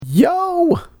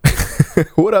Yo,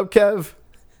 what up, Kev?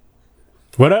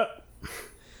 What up?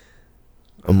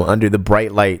 I'm under the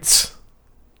bright lights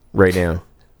right now.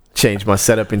 Changed my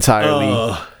setup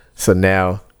entirely. So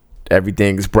now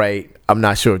everything's bright. I'm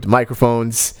not sure if the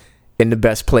microphone's in the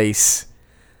best place,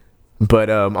 but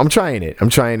I'm trying it. I'm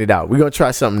trying it out. We're going to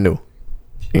try something new. You know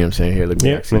what I'm saying? Here, let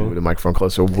me actually move the microphone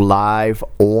closer. Live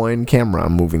on camera.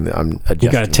 I'm adjusting.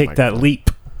 You got to take that leap.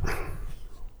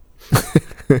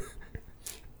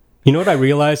 You know what I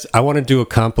realized? I want to do a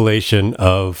compilation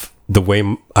of the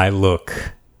way I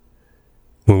look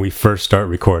when we first start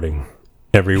recording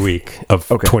every week of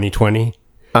 2020.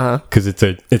 Because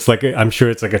I'm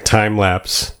sure it's like a time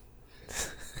lapse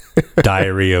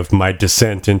diary of my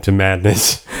descent into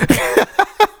madness.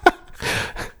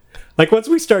 Like once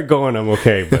we start going, I'm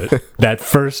okay, but that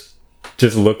first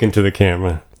just look into the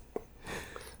camera,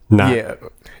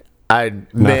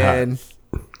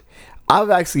 I've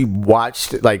actually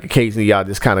watched, like, occasionally y'all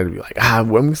just kind of be like,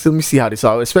 let me see how this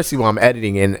all, especially when I'm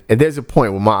editing, and there's a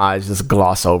point where my eyes just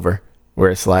gloss over, where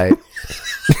it's like,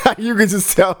 you can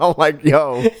just tell, I'm like,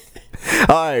 yo, all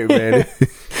right, man.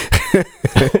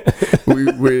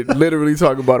 We're literally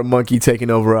talking about a monkey taking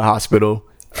over a hospital.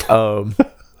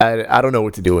 I don't know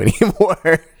what to do anymore.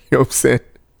 You know what I'm saying?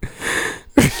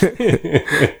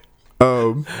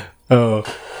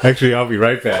 Actually, I'll be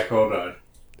right back. Hold on.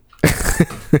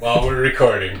 While we're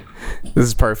recording. This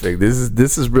is perfect.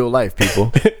 This is real life,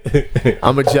 people.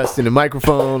 I'm adjusting the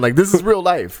microphone. Like, this is real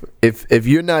life. If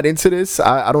you're not into this,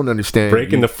 I don't understand.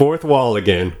 Breaking the fourth wall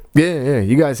again. Yeah.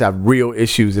 You guys have real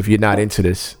issues if you're not into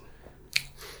this.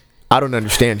 I don't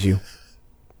understand you.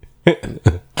 You know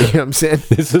what I'm saying?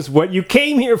 This is what you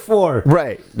came here for.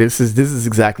 Right. This is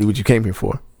exactly what you came here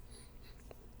for.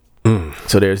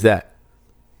 So there's that.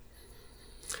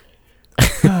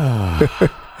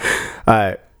 All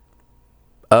right.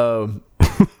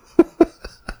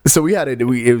 So we had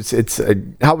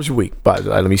how was your week? By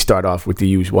the way, let me start off with the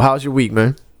usual. How's your week,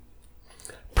 man?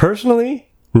 Personally,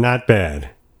 not bad.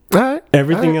 All right.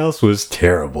 Everything else was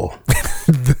terrible.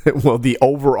 Well, the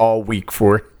overall week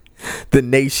for the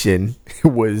nation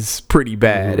was pretty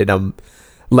bad, and I'm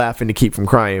laughing to keep from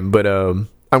crying. But I'm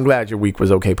glad your week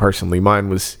was okay. Personally, mine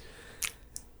was,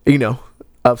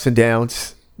 ups and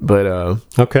downs. But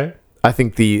okay. I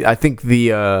think the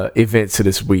events of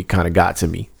this week kind of got to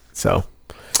me. So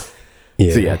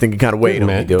I think it kind of weighed on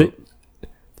me, dude.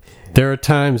 There are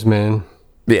times, man.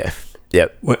 Yeah.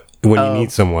 Yep. When you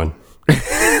need someone.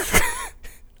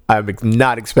 I'm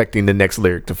not expecting the next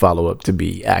lyric to follow up to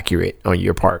be accurate on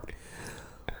your part.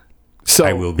 So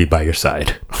I will be by your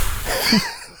side.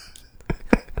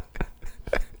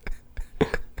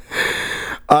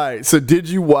 All right. So did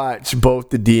you watch both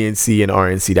the DNC and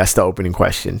RNC? That's the opening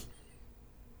question.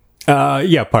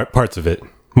 Yeah, parts of it.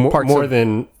 More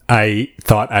than I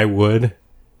thought I would.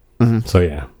 Mm-hmm. So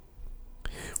yeah.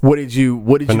 What did you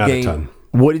gain?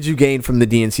 What did you gain from the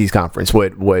DNC's conference?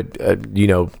 What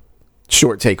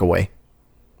short takeaway?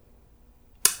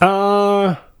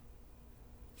 I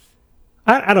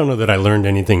don't know that I learned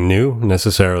anything new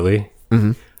necessarily.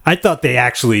 Mm-hmm. I thought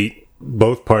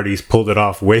both parties pulled it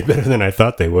off way better than I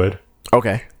thought they would.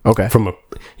 Okay. From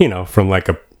like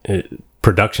a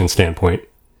production standpoint.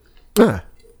 All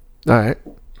right.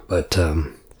 But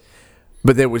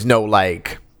there was no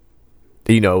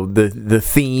the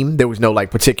theme. There was no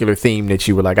particular theme that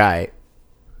you were like, all right,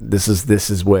 this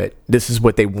is what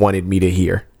they wanted me to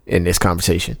hear in this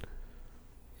conversation.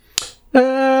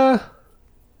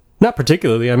 Not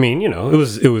particularly. I mean, it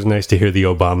was nice to hear the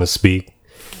Obamas speak.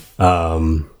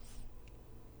 And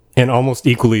almost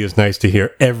equally as nice to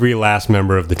hear every last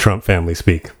member of the Trump family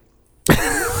speak.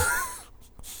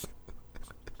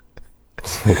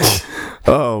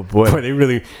 Oh boy,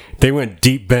 they went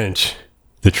deep bench,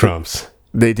 the Trumps.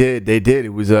 They did.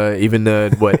 It was even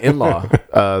the in-law,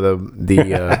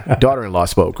 the daughter-in-law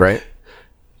spoke, right?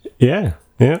 Yeah.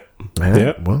 Yep.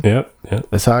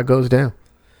 That's how it goes down.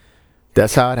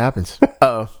 That's how it happens.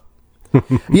 Yeah,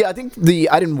 I think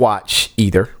I didn't watch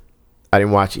either.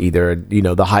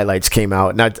 The highlights came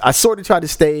out, and I sort of try to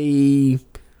stay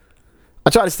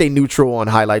neutral on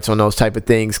highlights on those type of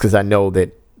things, because I know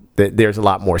that there's a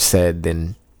lot more said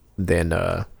than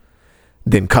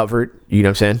covered. You know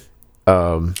what I'm saying?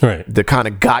 Right. The kind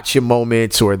of gotcha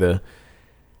moments, or those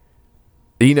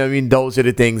are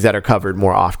the things that are covered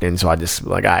more often. So I just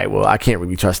I can't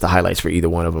really trust the highlights for either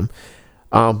one of them.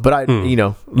 But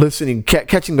listening,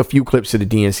 catching a few clips of the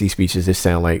DNC speeches, it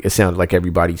sounded like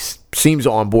everybody seems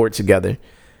on board together,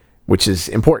 which is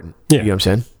important. Yeah. You know what I'm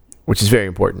saying? Which is very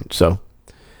important. So,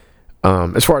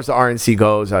 as far as the RNC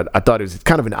goes, I thought it was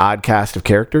kind of an odd cast of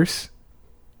characters.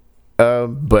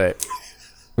 But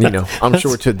I'm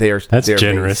sure to their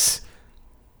generous.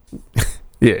 Base,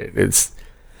 yeah, it's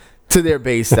to their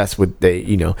base. That's what they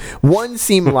One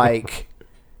seemed like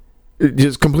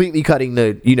just completely cutting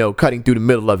through the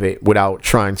middle of it without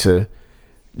trying to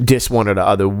diss one or the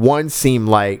other. One seemed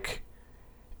like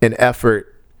an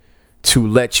effort to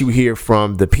let you hear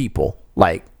from the people.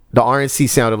 Like the RNC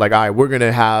sounded like, all right, we're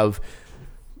gonna have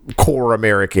core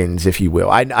Americans, if you will.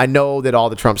 I know that all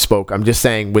the Trump spoke. I'm just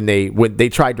saying when they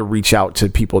tried to reach out to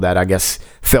people that I guess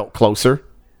felt closer.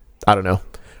 I don't know,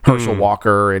 Herschel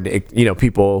Walker and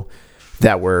people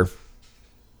that were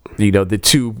the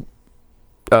two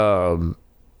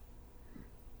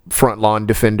front lawn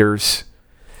defenders.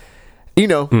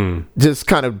 Just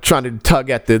kind of trying to tug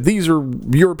at these are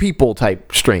your people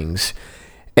type strings.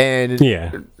 And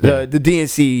the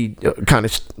DNC kind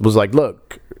of was like,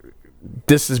 look,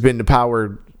 this has been the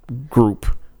power group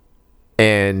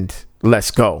and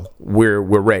let's go. We're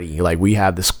ready. Like we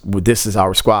have this is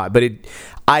our squad. But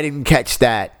I didn't catch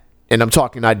that. And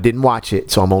I didn't watch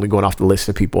it. So I'm only going off the list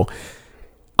of people.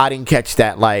 I didn't catch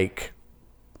that like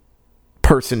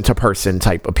person to person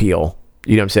type appeal.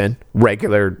 You know what I'm saying?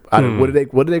 Regular. What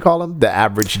do they call them? The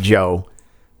average Joe,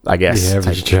 I guess. The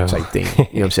average Joe type thing. You know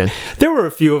what I'm saying? There were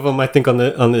a few of them, I think, on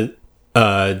the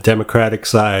Democratic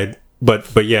side.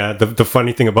 But yeah, the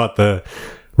funny thing about the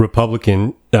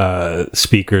Republican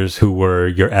speakers who were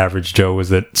your average Joe was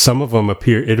that some of them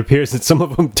it appears that some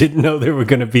of them didn't know they were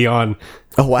going to be on.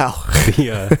 Oh wow!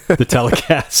 The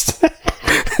telecast,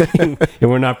 and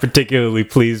were not particularly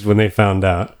pleased when they found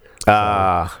out.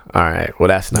 All right. Well,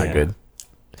 that's not good.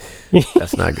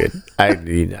 That's not good.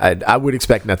 I would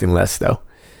expect nothing less, though.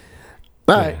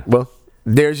 All right. Well,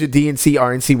 there's your DNC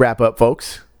RNC wrap up,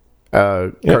 folks.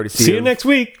 Courtesy. See you next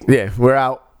week. Yeah, we're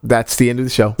out. That's the end of the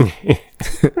show.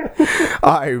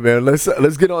 All right, man. Let's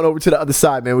get on over to the other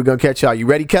side, man. We're gonna catch y'all. You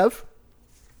ready, Kev?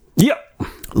 Yep.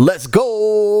 Let's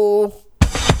go.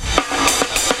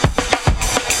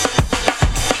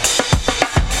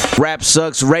 Rap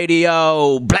Sucks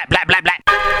Radio. Blah, blah, blah, blah.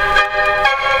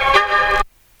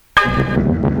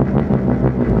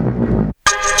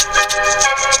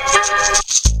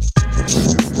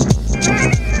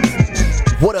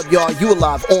 What up, y'all? You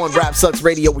alive on Rap Sucks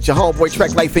Radio with your homeboy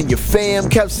Trek Life and your fam,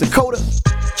 Kev Sakota.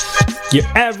 Your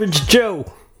average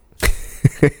Joe.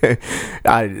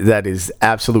 That is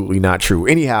absolutely not true.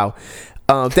 Anyhow,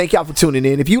 thank y'all for tuning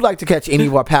in. If you'd like to catch any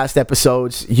of our past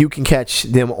episodes, you can catch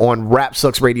them on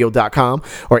rapsucksradio.com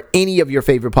or any of your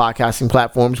favorite podcasting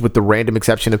platforms with the random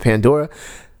exception of Pandora.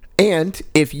 And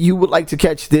if you would like to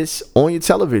catch this on your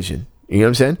television, you know what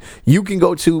I'm saying? You can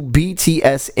go to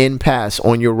BTSN Pass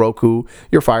on your Roku,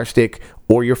 your Fire Stick,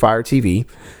 or your Fire TV.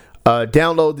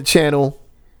 Download the channel.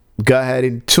 Go ahead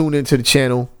and tune into the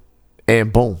channel.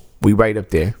 And boom, we right up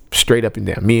there. Straight up and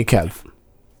down. Me and Kev.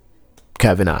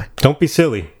 Kev and I. Don't be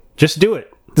silly. Just do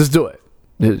it. Just do it.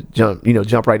 Just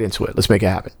jump right into it. Let's make it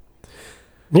happen.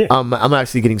 Yeah. I'm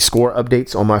actually getting score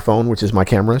updates on my phone, which is my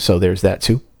camera. So there's that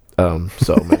too. So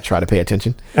I'm going to try to pay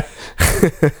attention.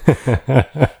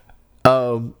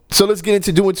 So let's get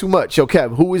into doing too much. Yo,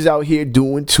 Kev, who is out here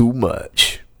doing too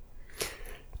much?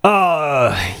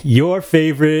 Your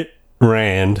favorite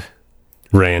Rand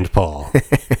Paul.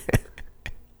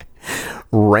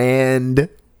 Rand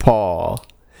Paul.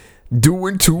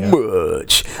 Doing too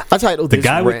much. I titled the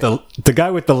guy with the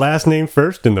guy with the last name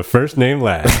first and the first name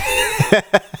last.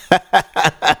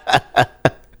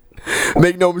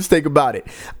 Make no mistake about it.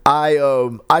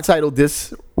 I titled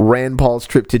this Rand Paul's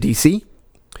trip to DC.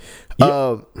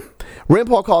 Yep. Rand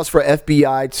Paul calls for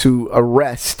FBI to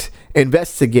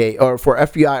for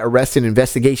FBI arrest and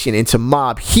investigation into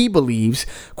mob he believes,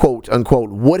 quote unquote,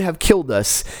 would have killed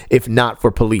us if not for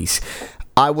police.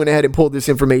 I went ahead and pulled this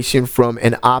information from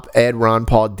an op-ed Rand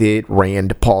Paul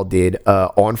did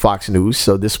on Fox News.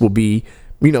 So this will be,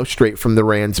 straight from the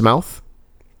Rand's mouth.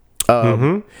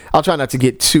 I'll try not to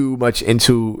get too much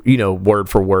into, word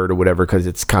for word or whatever, because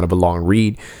it's kind of a long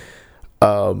read.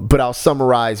 But I'll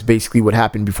summarize basically what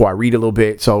happened before I read a little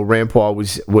bit. So Rand Paul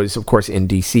was of course in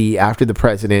DC after the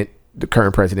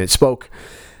current president spoke.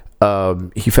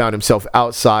 He found himself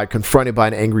outside, confronted by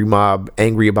an angry mob,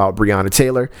 angry about Breonna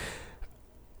Taylor.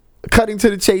 Cutting to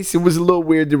the chase, it was a little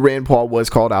weird that Rand Paul was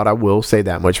called out. I will say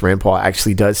that much. Rand Paul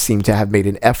actually does seem to have made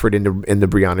an effort in the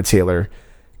Breonna Taylor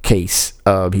case.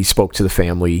 He spoke to the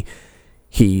family.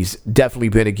 He's definitely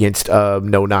been against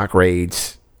no-knock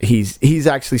raids. He's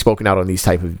actually spoken out on these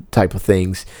type of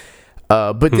things,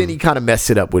 but then he kind of messed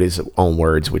it up with his own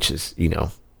words, which is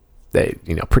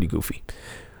pretty goofy.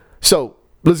 So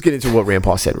let's get into what Rand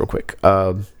Paul said real quick.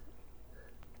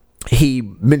 he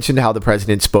mentioned how the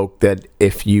president spoke that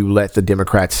if you let the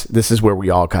Democrats, this is where we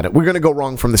all got it. We're going to go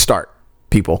wrong from the start,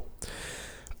 people.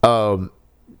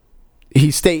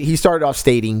 He started off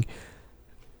stating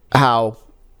how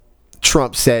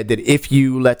Trump said that if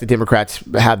you let the Democrats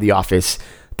have the office,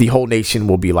 the whole nation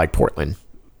will be like Portland.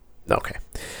 Okay.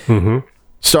 Mm-hmm.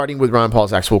 Starting with Ron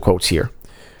Paul's actual quotes here.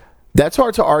 That's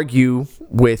hard to argue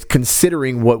with,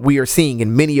 considering what we are seeing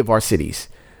in many of our cities,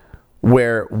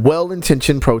 where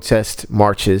well-intentioned protest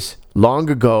marches long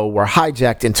ago were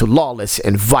hijacked into lawless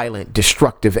and violent,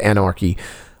 destructive anarchy,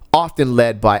 often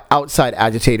led by outside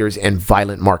agitators and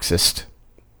violent Marxists.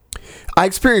 I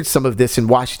experienced some of this in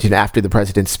Washington after the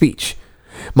president's speech.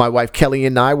 My wife Kelly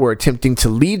and I were attempting to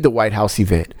leave the White House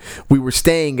event. We were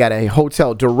staying at a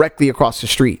hotel directly across the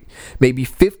street, maybe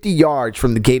 50 yards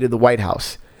from the gate of the White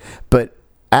House. But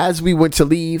as we went to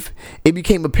leave, it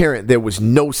became apparent there was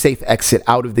no safe exit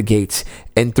out of the gates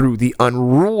and through the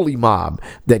unruly mob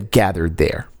that gathered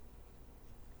there.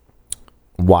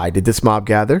 Why did this mob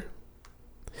gather?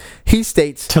 He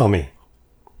states... Tell me.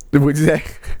 What's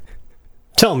that?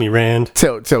 Tell me, Rand.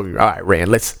 Tell me. All right, Rand,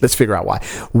 let's figure out why.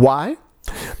 Why?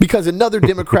 Because another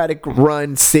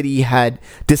Democratic-run city had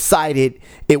decided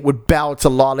it would bow to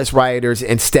lawless rioters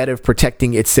instead of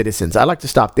protecting its citizens. I'd like to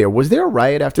stop there. Was there a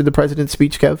riot after the president's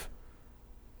speech, Kev?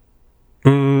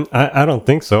 I don't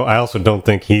think so. I also don't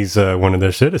think he's one of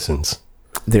their citizens.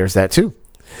 There's that, too.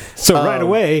 So right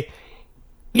away,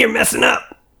 you're messing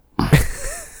up.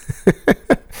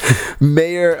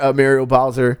 Mayor Muriel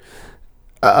Bowser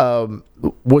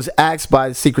was asked by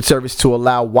the Secret Service to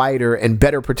allow wider and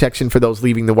better protection for those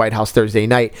leaving the White House Thursday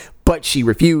night, but she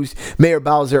refused. Mayor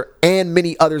Bowser and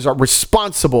many others are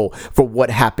responsible for what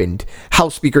happened.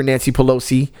 House Speaker Nancy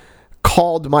Pelosi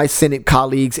called my Senate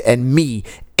colleagues and me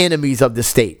enemies of the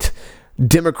state.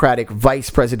 Democratic vice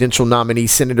presidential nominee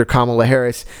Senator Kamala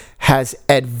Harris has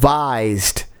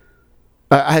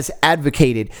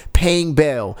advocated paying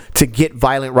bail to get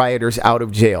violent rioters out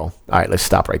of jail. All right, let's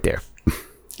stop right there.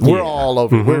 We're all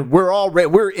over.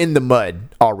 Mm-hmm. We're in the mud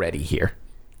already here.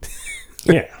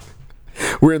 Yeah,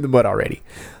 we're in the mud already.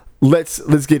 Let's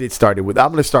get it started with. I'm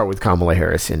going to start with Kamala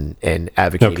Harris and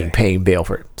advocating paying bail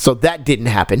for it. So that didn't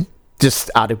happen. Just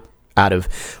out of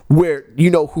where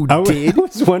who did. I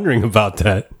was wondering about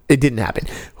that. It didn't happen.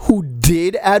 Who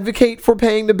did advocate for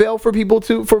paying the bail for people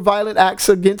for violent acts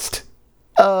against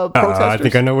protesters? I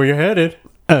think I know where you're headed.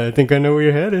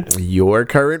 Your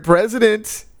current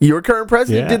president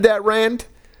did that, Rand.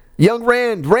 Young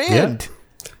Rand. Yeah.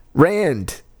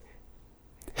 Rand.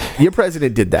 Your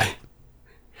president did that.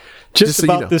 Just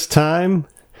about this time,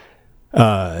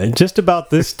 I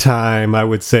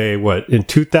would say, in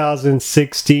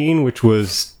 2016, which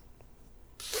was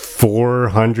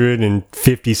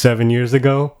 457 years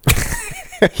ago,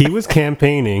 he was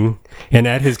campaigning, and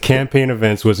at his campaign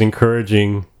events was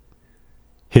encouraging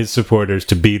his supporters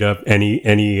to beat up any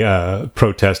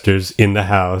protesters in the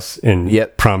House and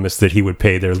promised that he would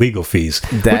pay their legal fees,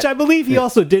 which I believe he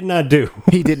also did not do.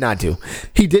 He did not do,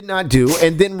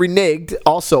 and then reneged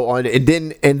also on it.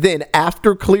 And then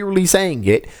after clearly saying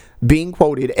it, being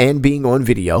quoted and being on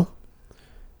video,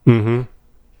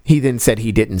 he then said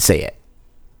he didn't say it.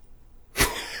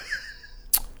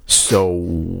 So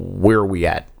where are we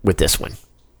at with this one?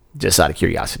 Just out of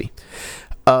curiosity.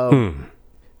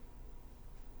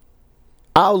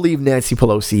 I'll leave Nancy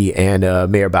Pelosi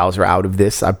and Mayor Bowser out of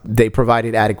this. They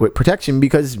provided adequate protection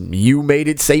because you made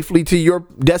it safely to your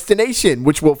destination,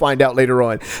 which we'll find out later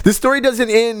on. The story doesn't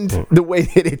end the way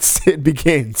that it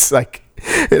begins. Like,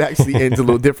 it actually ends a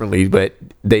little differently, but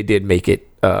they did make it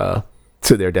to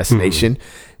their destination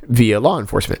via law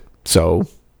enforcement. So,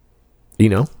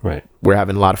 right. We're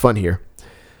having a lot of fun here.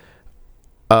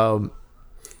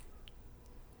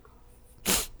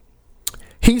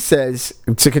 He says,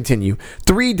 to continue,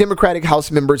 3 Democratic House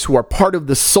members who are part of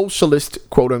the socialist,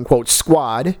 quote-unquote,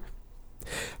 squad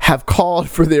have called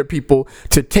for their people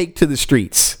to take to the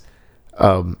streets.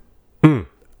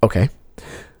 Okay.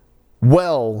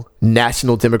 Well,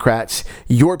 National Democrats,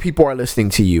 your people are listening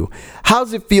to you. How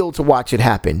does it feel to watch it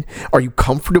happen? Are you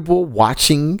comfortable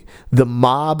watching the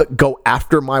mob go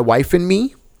after my wife and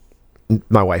me?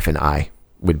 My wife and I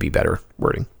would be better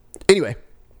wording. Anyway.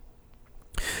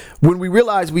 When we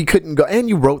realized we couldn't go, and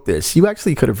you wrote this, you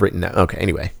actually could have written that. Okay,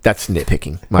 anyway, that's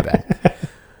nitpicking. My bad.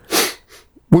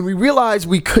 When we realized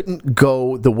we couldn't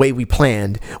go the way we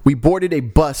planned, we boarded a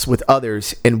bus with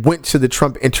others and went to the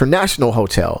Trump International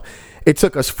Hotel. It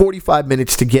took us 45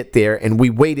 minutes to get there, and we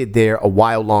waited there a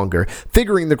while longer,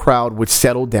 figuring the crowd would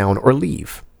settle down or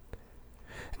leave.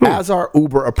 As our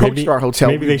Uber approached our hotel...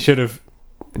 Maybe they should have...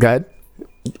 Go ahead.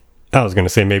 I was going to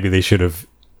say maybe they should have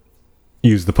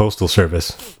use the postal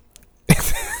service.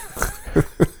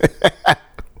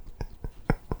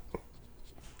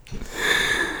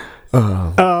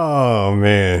 Oh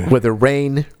man! Whether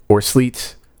rain or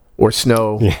sleet or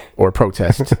snow or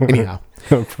protest, anyhow.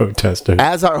 Protester.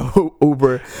 As our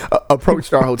Uber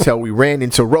approached our hotel, we ran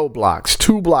into roadblocks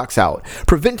 2 blocks out,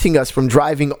 preventing us from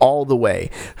driving all the way.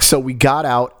 So we got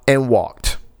out and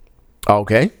walked.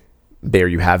 Okay, there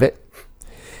you have it.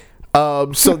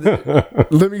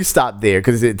 Let me stop there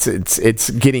because it's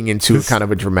getting into kind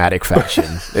of a dramatic fashion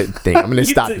thing. I'm gonna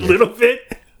stop a little bit.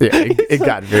 Yeah, it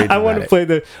got very dramatic.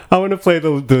 I want to play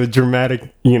the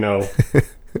dramatic,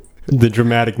 the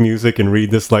dramatic music and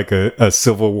read this like a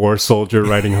Civil War soldier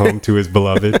writing home to his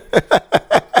beloved.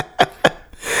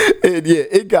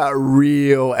 It got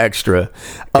real extra.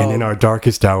 And in our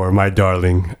darkest hour, my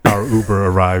darling, our Uber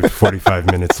arrived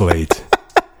 45 minutes late.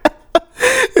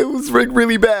 It was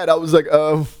really bad. I was like,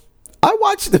 I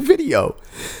watched the video.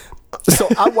 So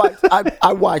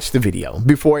I watched the video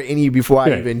before I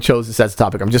even chose this as a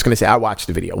topic. I'm just going to say I watched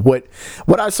the video. What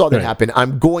I saw that happen,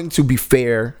 I'm going to be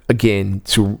fair again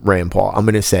to Rand Paul. I'm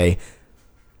going to say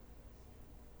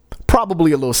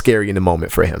probably a little scary in the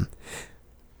moment for him.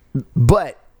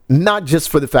 But not just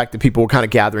for the fact that people were kind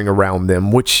of gathering around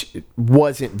them, which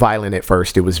wasn't violent at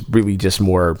first. It was really just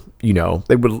more,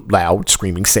 they were loud,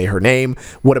 screaming, say her name.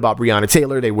 What about Breonna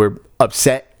Taylor? They were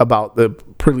upset about the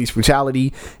police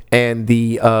brutality and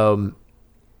the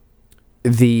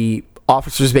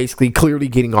officers basically clearly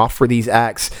getting off for these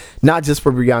acts, not just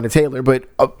for Breonna Taylor, but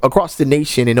across the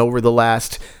nation and over the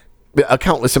last a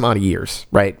countless amount of years,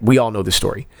 right? We all know the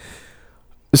story.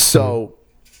 So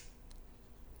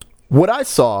what I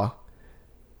saw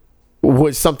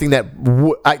was something that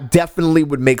I definitely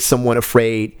would make someone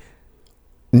afraid,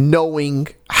 knowing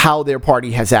how their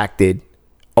party has acted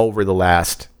over the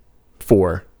last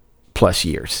 4+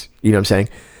 years. You know what I'm saying?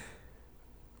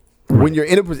 Right. When you're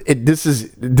in this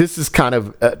is kind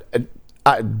of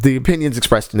the opinions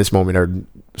expressed in this moment are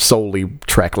solely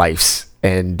Trek Life's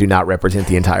and do not represent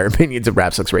the entire opinions of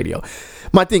Rap Sucks Radio.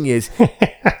 My thing is,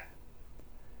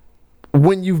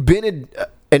 when you've been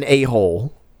an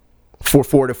a-hole for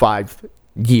 4 to 5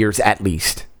 years at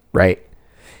least, right?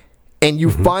 And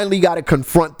you finally got to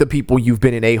confront the people you've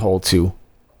been an a-hole to,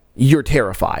 you're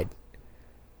terrified.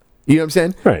 You know what I'm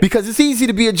saying? Right. Because it's easy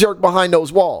to be a jerk behind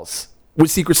those walls with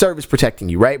Secret Service protecting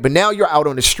you, right? But now you're out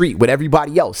on the street with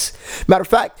everybody else. Matter of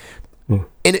fact,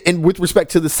 and with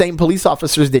respect to the same police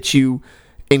officers that you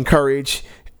encourage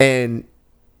and,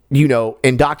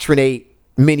 indoctrinate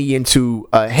many into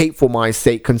a hateful mind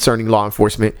state concerning law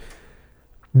enforcement,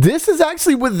 this is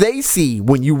actually what they see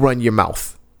when you run your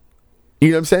mouth. You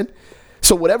know what I'm saying?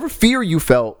 So whatever fear you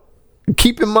felt,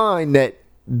 keep in mind that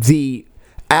the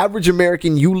average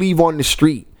American you leave on the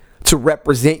street to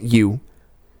represent you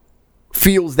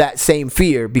feels that same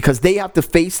fear because they have to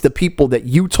face the people that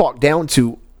you talk down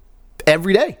to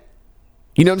every day.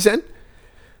 You know what I'm saying?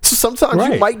 So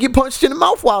sometimes you might get punched in the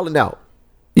mouth wilding out.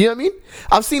 You know what I mean?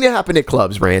 I've seen it happen at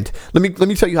clubs, Rand. Let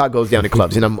me tell you how it goes down at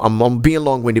clubs. And I'm being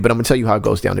long-winded, but I'm going to tell you how it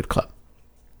goes down at the club.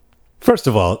 First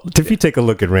of all, if you take a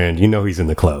look at Rand, he's in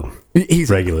the club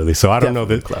regularly. So I don't know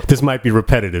that this might be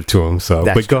repetitive to him. So,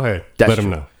 but go ahead. Let him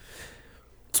know.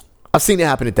 I've seen it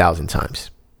happen 1,000 times,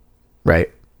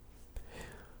 right?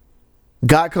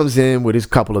 Guy comes in with a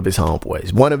couple of his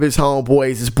homeboys. One of his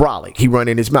homeboys is brolic. He run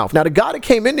in his mouth. Now, the guy that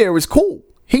came in there was cool.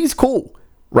 He's cool,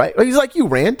 right? He's like you,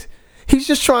 Rand. He's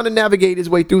just trying to navigate his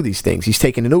way through these things. He's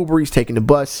taking an Uber. He's taking the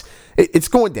bus. It's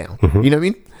going down. You know what I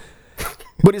mean?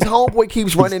 But his homeboy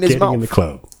keeps running his mouth. In the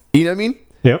club. You know what I mean?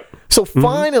 Yep. So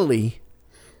finally,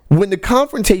 when the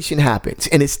confrontation happens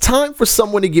and it's time for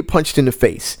someone to get punched in the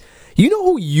face, you know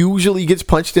who usually gets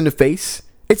punched in the face?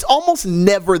 It's almost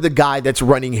never the guy that's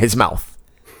running his mouth.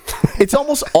 It's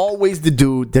almost always the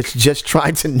dude that's just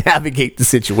trying to navigate the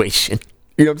situation.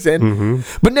 You know what I'm saying?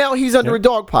 But now he's under a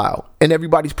dog pile and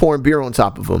everybody's pouring beer on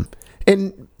top of him.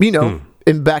 And,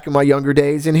 in back in my younger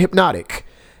days in Hypnotic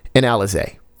and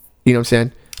Alizé. You know what I'm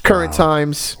saying? Current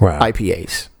times,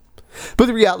 IPAs. But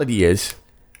the reality is,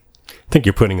 I think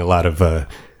you're putting a lot of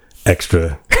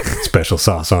extra special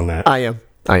sauce on that. I am.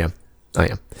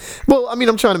 Well,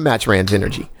 I'm trying to match Rand's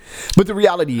energy. But the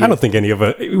reality is, I don't think any of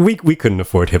us, we couldn't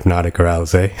afford Hypnotic or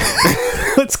Alizé.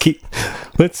 Let's keep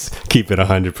it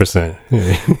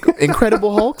 100%.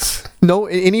 Incredible Hulks? No,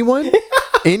 anyone?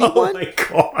 Oh my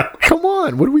God. Come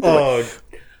on. What are we doing?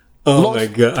 Oh my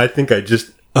God. I think I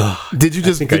just... did you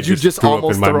just threw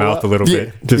almost up in my mouth up? A little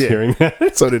bit just hearing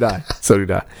that? So did I.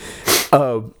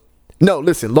 No,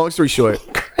 listen, long story short,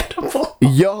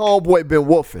 your homeboy been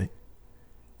wolfing.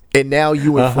 And now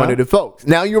you in front of the folks.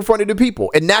 Now you're in front of the people.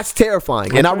 And that's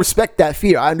terrifying. And I respect that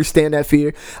fear. I understand that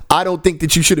fear. I don't think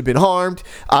that you should have been harmed.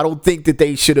 I don't think that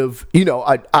they should have,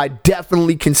 I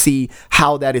definitely can see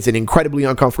how that is an incredibly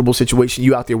uncomfortable situation.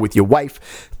 You out there with your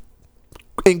wife.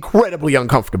 Incredibly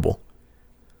uncomfortable.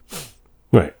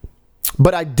 Right.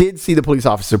 But I did see the police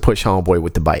officer push homeboy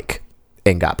with the bike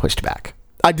and got pushed back.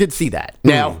 I did see that.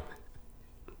 Now.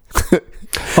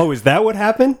 Oh, is that what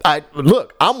happened?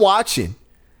 Look, I'm watching.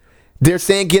 They're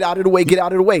saying, get out of the way,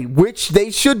 which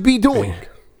they should be doing.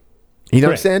 You know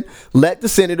what I'm saying? Let the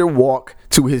senator walk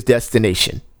to his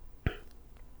destination.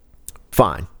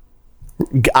 Fine.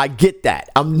 I get that.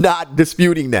 I'm not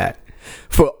disputing that.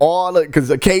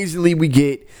 Because occasionally we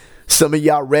get some of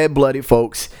y'all red-blooded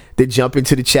folks that jump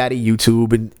into the chat of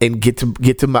YouTube and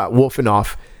get to my wolfing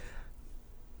off.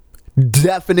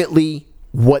 Definitely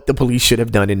what the police should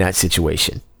have done in that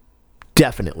situation.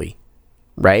 Definitely.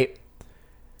 Right?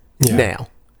 Yeah. Now,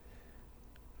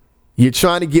 you're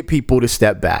trying to get people to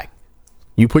step back.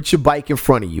 You put your bike in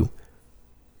front of you.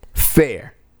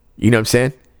 Fair. You know what I'm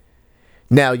saying?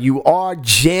 Now, you are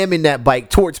jamming that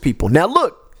bike towards people. Now,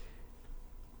 look.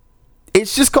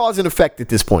 It's just cause and effect at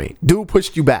this point. Dude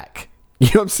pushed you back. You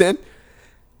know what I'm saying?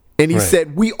 And he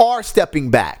said, we are stepping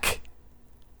back.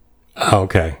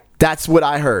 Okay. That's what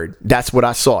I heard. That's what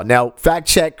I saw. Now, fact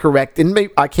check, correct. And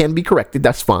maybe I can be corrected.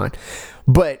 That's fine.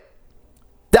 But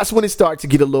that's when it started to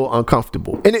get a little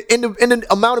uncomfortable. And the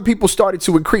amount of people started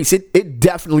to increase. It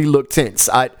definitely looked tense.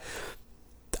 I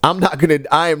am not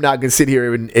gonna sit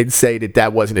here and say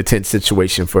that wasn't a tense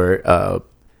situation for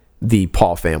the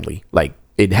Paul family. Like,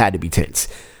 it had to be tense.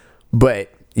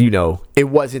 But, it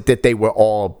wasn't that they were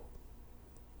all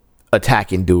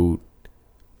attacking dude,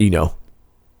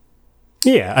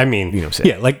 Yeah, I mean, you know what I'm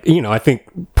saying? Yeah, I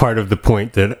think part of the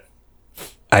point that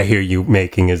I hear you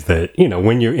making is that,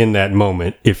 when you're in that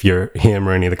moment, if you're him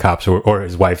or any of the cops or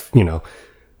his wife,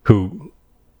 who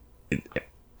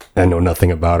I know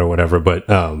nothing about or whatever, but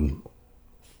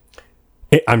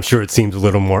I'm sure it seems a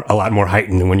lot more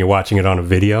heightened than when you're watching it on a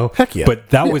video. Heck yeah. But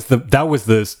that was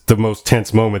the most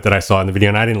tense moment that I saw in the video,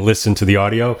 and I didn't listen to the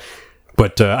audio,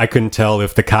 but I couldn't tell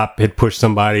if the cop had pushed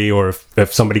somebody or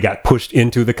if somebody got pushed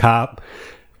into the cop.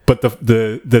 But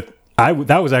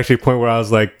that was actually a point where I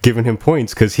was like giving him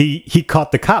points because he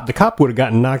caught the cop. The cop would have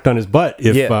gotten knocked on his butt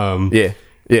if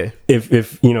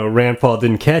if Rand Paul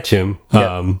didn't catch him.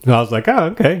 I was like, oh,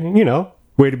 okay,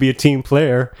 way to be a team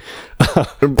player.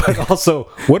 But also,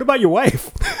 what about your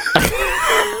wife?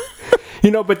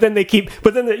 But then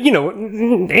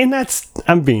and that's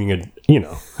I'm being a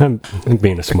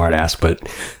smart ass, but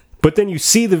then you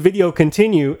see the video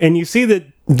continue and you see that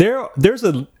there's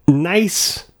a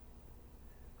nice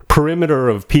perimeter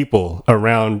of people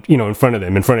around, in front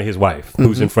of his wife,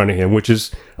 who's in front of him, which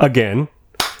is, again,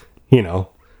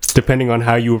 depending on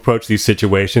how you approach these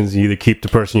situations, you either keep the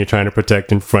person you're trying to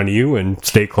protect in front of you and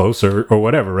stay close or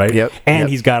whatever, right? Yep. And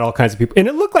he's got all kinds of people. And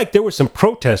it looked like there were some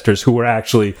protesters who were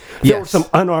actually, there were some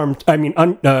unarmed,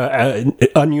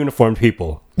 ununiformed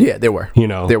people. Yeah, there were.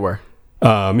 There were.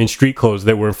 In street clothes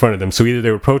that were in front of them. So either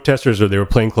they were protesters or they were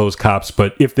plainclothes cops.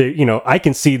 But if they, I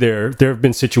can see there have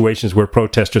been situations where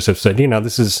protesters have said,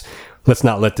 let's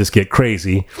not let this get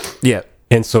crazy. Yeah.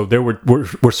 And so there were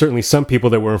certainly some people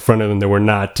that were in front of them that were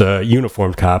not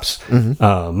uniformed cops.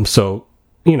 Mm-hmm. So,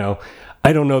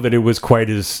 I don't know that it was quite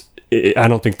as, I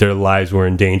don't think their lives were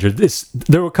in danger.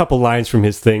 There were a couple lines from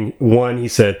his thing. One, he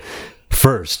said,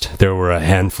 first, there were a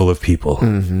handful of people,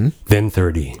 then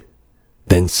 30,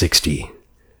 then 60,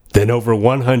 then over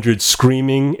 100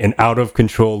 screaming and out of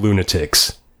control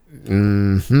lunatics.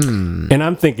 Mm-hmm. And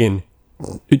I'm thinking,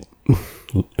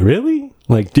 really?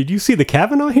 Like, did you see the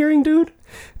Kavanaugh hearing, dude?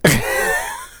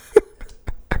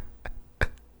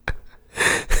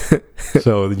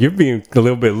 So you're being a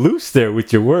little bit loose there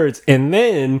with your words. And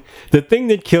then the thing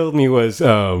that killed me was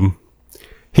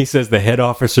he says the head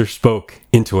officer spoke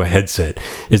into a headset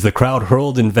as the crowd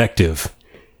hurled invective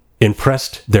and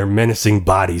pressed their menacing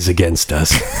bodies against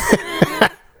us.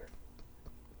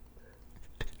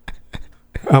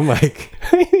 I'm like,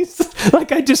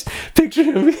 I just pictured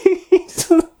him. He's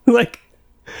like,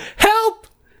 help!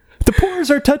 The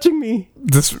pores are touching me.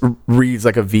 This reads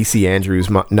like a V.C. Andrews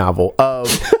novel.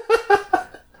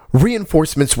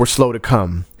 Reinforcements were slow to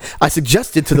come. I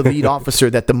suggested to the lead officer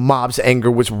that the mob's anger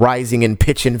was rising in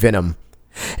pitch and venom,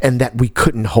 and that we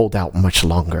couldn't hold out much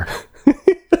longer.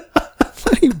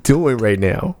 What are you doing right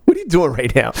now? But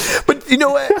you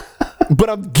know what? But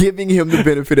I'm giving him the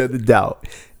benefit of the doubt.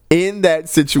 In that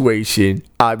situation,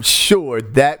 I'm sure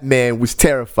that man was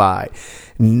terrified.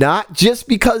 Not just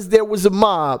because there was a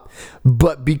mob,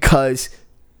 but because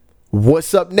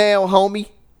What's up now, homie?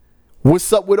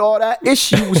 What's up with all that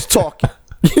issue you was talking?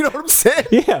 You know what I'm saying?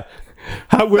 Yeah.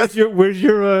 Where's your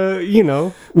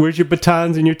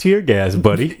batons and your tear gas,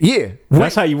 buddy? Yeah.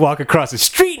 That's how you walk across the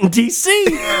street in DC.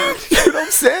 You know what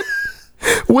I'm saying?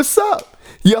 What's up?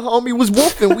 Your homie was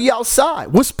wolfing. We outside.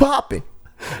 What's popping?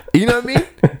 You know what I mean?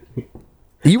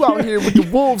 You out here with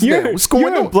the wolves now. What's going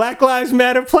on? You're in Black Lives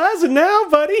Matter Plaza now,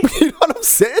 buddy. You know what I'm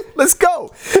saying? Let's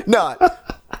go. Nah,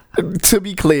 to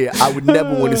be clear, I would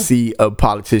never want to see a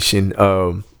politician, you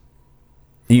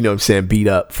know what I'm saying, beat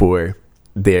up for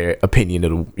their opinion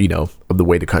of the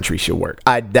way the country should work.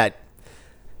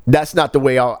 That's not the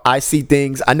way I see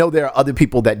things. I know there are other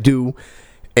people that do,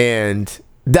 and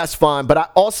that's fine. But I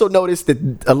also noticed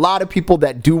that a lot of people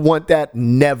that do want that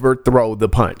never throw the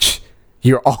punch.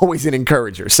 You're always an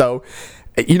encourager. So,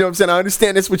 you know what I'm saying? I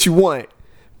understand that's what you want,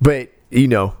 but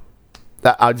I'm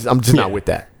just not with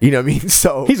that. You know what I mean?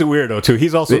 So he's a weirdo too.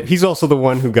 He's also the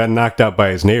one who got knocked out by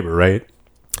his neighbor, right?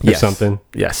 Or something.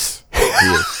 Yes, he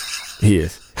is. He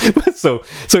is. So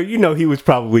he was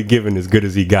probably given as good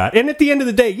as he got. And at the end of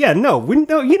the day, you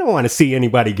don't want to see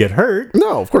anybody get hurt.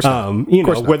 No, of course not.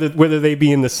 Whether they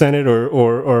be in the Senate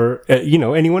or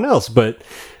anyone else. But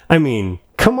I mean,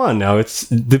 come on now. It's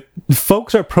the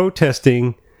folks are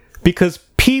protesting because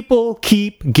people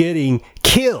keep getting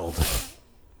killed.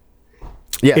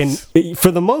 Yes. And for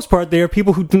the most part, there are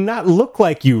people who do not look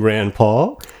like you, Rand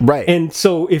Paul. Right. And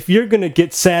so if you're going to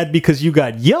get sad because you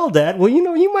got yelled at, well,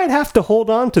 you might have to hold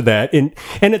on to that. And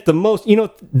at the most,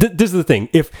 this is the thing.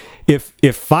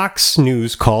 If Fox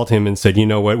News called him and said, you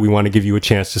know what, we want to give you a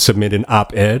chance to submit an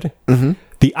op-ed,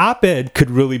 the op-ed could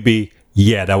really be,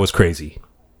 yeah, that was crazy.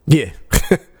 Yeah.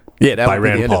 Yeah, that by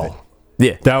Rand Paul.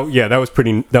 Yeah. That was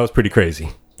pretty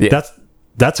crazy. Yeah.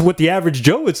 That's what the average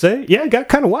Joe would say. Yeah, it got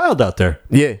kind of wild out there.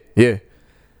 Yeah, yeah.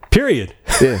 Period.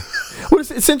 Yeah. Well,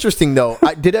 it's interesting though.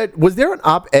 Was there an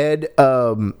op-ed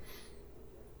was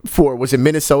it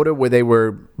Minnesota where they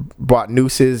brought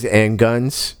nooses and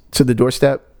guns to the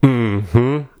doorstep?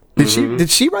 Mm-hmm. Did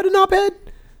she write an op-ed?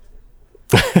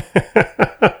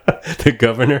 The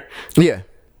governor. Yeah.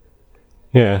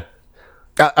 Yeah.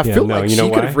 I feel like she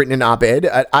could have written an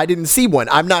op-ed. I didn't see one.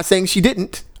 I'm not saying she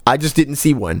didn't. I just didn't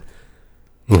see one.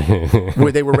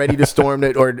 Where they were ready to storm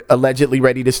it, or allegedly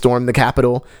ready to storm the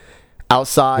Capitol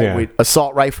outside with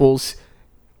assault rifles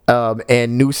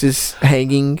and nooses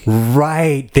hanging.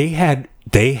 Right. They had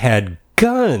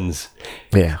guns.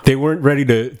 Yeah. They weren't ready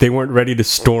to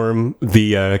storm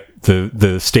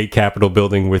the state capitol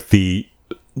building with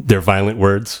their violent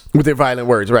words. With their violent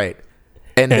words, right.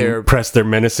 And press their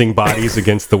menacing bodies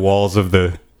against the walls of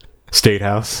the state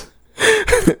house.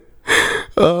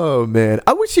 Oh, man.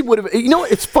 I wish he would have.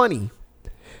 It's funny.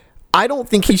 I don't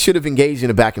think he should have engaged in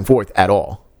a back and forth at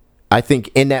all. I think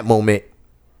in that moment,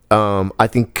 you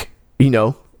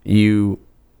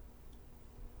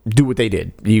do what they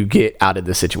did. You get out of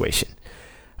the situation.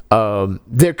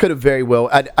 There could have very well.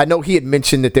 I know he had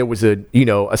mentioned that there was a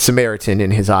Samaritan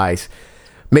in his eyes.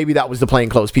 Maybe that was the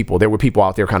plainclothes people. There were people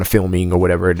out there kind of filming or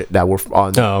whatever that were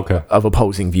on of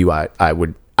opposing view. I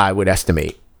would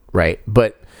estimate, right?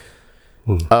 But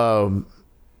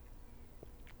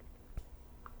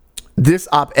this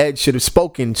op-ed should have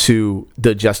spoken to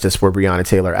the Justice for Breonna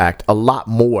Taylor Act a lot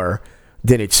more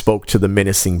than it spoke to the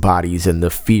menacing bodies and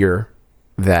the fear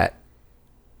that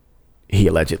he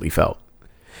allegedly felt.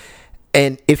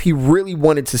 And if he really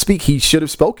wanted to speak, he should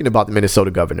have spoken about the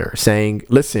Minnesota governor, saying,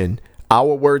 listen,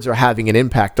 our words are having an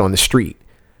impact on the street.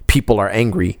 People are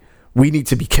angry. We need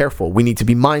to be careful. We need to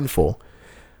be mindful.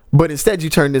 But instead, you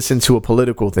turn this into a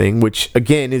political thing, which,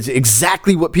 again, is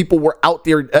exactly what people were out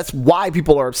there. That's why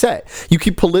people are upset. You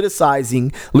keep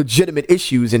politicizing legitimate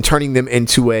issues and turning them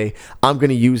into I'm going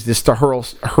to use this to hurl,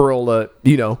 throw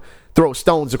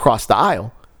stones across the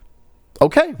aisle.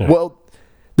 Okay, well,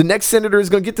 the next senator is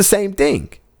going to get the same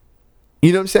thing.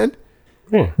 You know what I'm saying?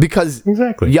 Yeah, because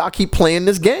y'all keep playing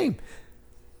this game.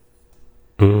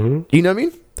 Mm-hmm. You know what I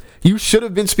mean? You should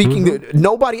have been speaking to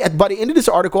nobody. By the end of this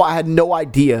article, I had no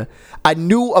idea. I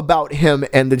knew about him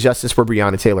and the Justice for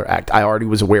Breonna Taylor Act. I already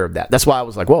was aware of that. That's why I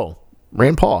was like, whoa,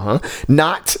 Rand Paul, huh?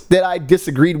 Not that I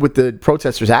disagreed with the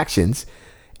protesters' actions.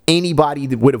 Anybody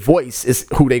with a voice is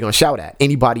who they're going to shout at.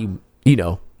 Anybody,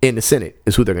 in the Senate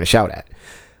is who they're going to shout at.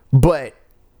 But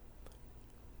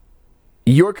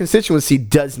your constituency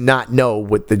does not know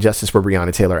what the Justice for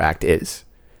Breonna Taylor Act is.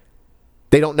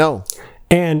 They don't know.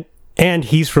 And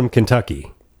he's from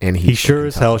Kentucky, and he sure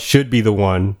as hell should be the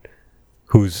one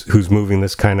who's moving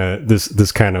this kind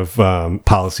of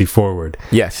policy forward.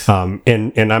 Yes.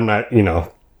 And I'm not,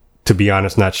 to be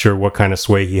honest, not sure what kind of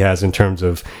sway he has in terms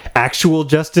of actual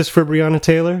justice for Breonna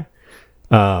Taylor.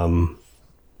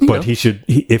 But he should,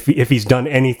 if he's done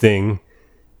anything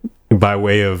by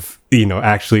way of,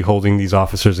 actually holding these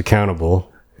officers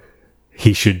accountable,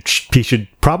 he should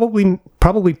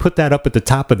probably put that up at the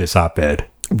top of this op-ed.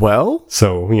 Well,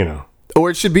 so, or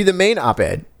it should be the main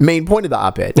op-ed, main point of the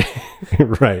op-ed.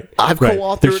 Right. I've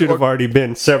co-authored. There should have already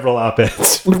been several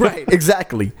op-eds. Right,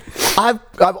 exactly. I've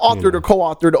authored or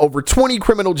co-authored over 20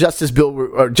 criminal justice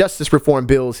reform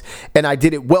bills, and I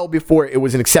did it well before it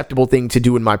was an acceptable thing to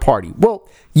do in my party. Well,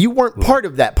 you weren't part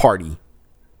of that party.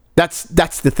 That's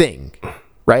the thing,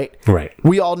 right? Right.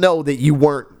 We all know that you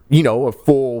weren't, a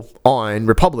full-on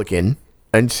Republican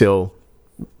until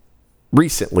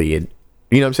recently, and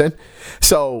you know what I'm saying?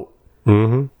 So.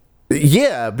 Mm-hmm.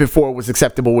 Yeah, before it was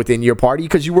acceptable within your party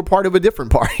because you were part of a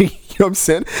different party. You know what I'm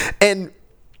saying? And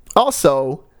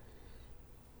also,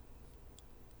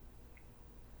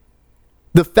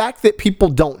 the fact that people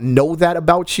don't know that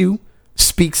about you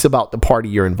speaks about the party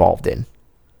you're involved in.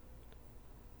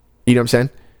 You know what I'm saying?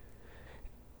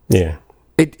 Yeah.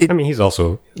 He's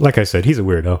also, like I said, he's a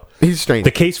weirdo. He's strange. The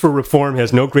case for reform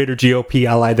has no greater GOP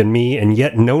ally than me, and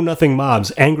yet know-nothing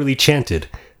mobs angrily chanted.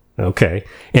 Okay.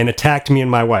 And attacked me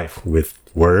and my wife with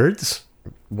words.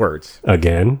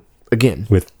 Again.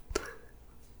 With.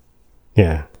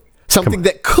 Yeah. Something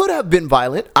that could have been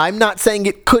violent. I'm not saying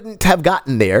it couldn't have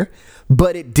gotten there,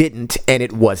 but it didn't and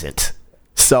it wasn't.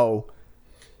 So,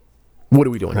 what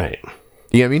are we doing? Right.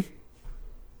 You know what I mean?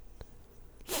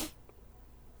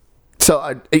 So,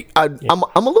 I'm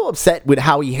a little upset with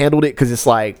how he handled it because it's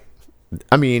like,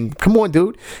 come on,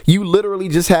 dude. You literally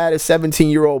just had a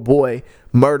 17-year-old boy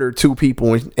murder 2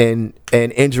 people and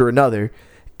injure another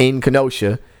in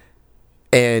Kenosha,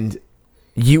 and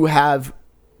you have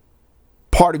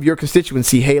part of your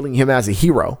constituency hailing him as a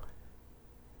hero.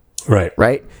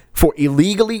 Right? For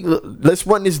illegally, let's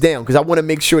run this down because I want to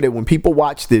make sure that when people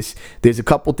watch this, there's a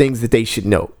couple things that they should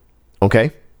know.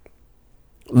 Okay?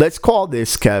 Let's call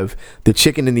this, Kev, the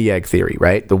chicken and the egg theory,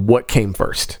 right? The what came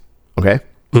first. Okay?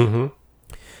 Mm-hmm.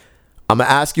 I'm going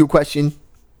to ask you a question.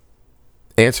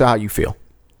 Answer how you feel.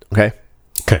 Okay?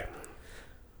 Okay.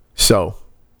 So,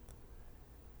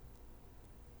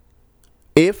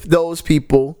 if those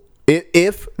people,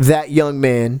 if that young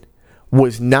man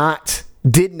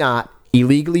did not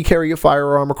illegally carry a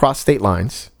firearm across state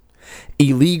lines,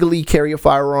 illegally carry a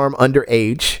firearm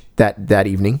underage that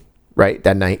evening, right,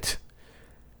 that night,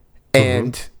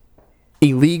 and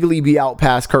illegally be out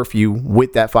past curfew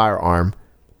with that firearm,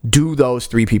 do those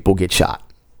 3 people get shot?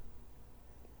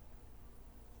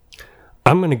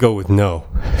 I'm going to go with no.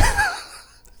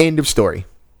 End of story.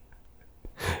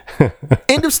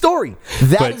 End of story.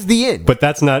 That is the end. But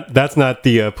that's not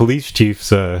the police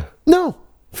chief's no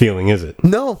feeling, is it?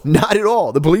 No, not at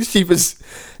all. The police chief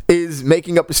is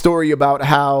making up a story about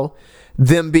how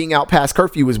them being out past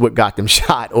curfew is what got them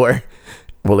shot, or,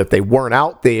 well, if they weren't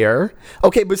out there.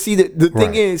 Okay, but see, the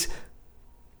thing is,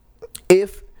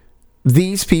 if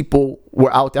these people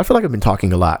were out there, I feel like I've been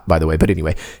talking a lot, by the way, but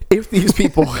anyway, if these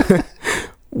people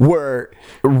were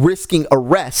risking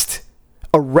arrest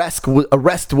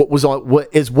what was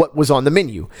on the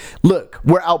menu. Look,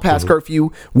 we're out past curfew,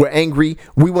 we're angry,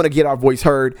 we want to get our voice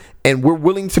heard, and we're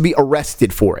willing to be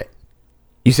arrested for it.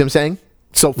 You see what I'm saying?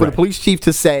 So for the police chief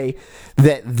to say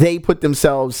that they put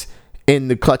themselves in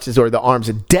the clutches or the arms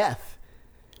of death,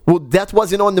 well, that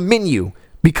wasn't on the menu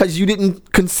because you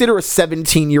didn't consider a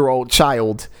 17-year-old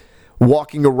child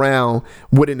walking around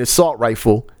with an assault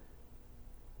rifle,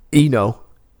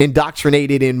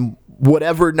 indoctrinated in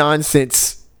whatever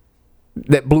nonsense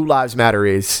that Blue Lives Matter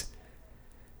is,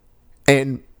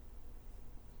 and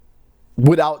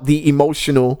without the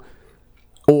emotional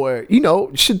or,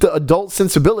 the adult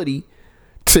sensibility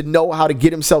to know how to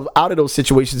get himself out of those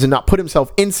situations and not put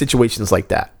himself in situations like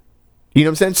that. You know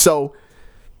what I'm saying? So,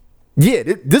 yeah,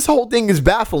 this whole thing is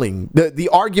baffling. The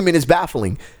argument is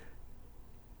baffling.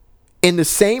 In the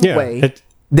same way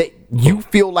that you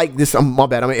feel like this, my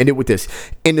bad, I'm going to end it with this.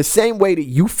 In the same way that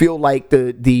you feel like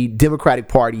the Democratic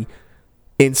Party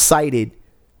incited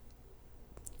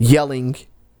yelling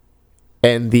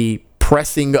and the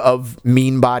pressing of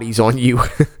mean bodies on you,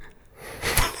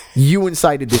 you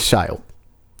incited this child.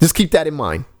 Just keep that in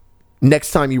mind.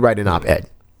 Next time you write an op-ed.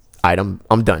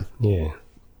 I'm done. Yeah.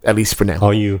 At least for now.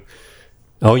 All you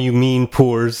mean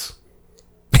poors.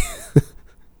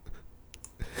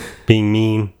 Being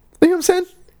mean. You know what I'm saying?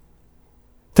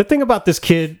 The thing about this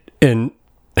kid, and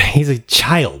he's a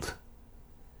child,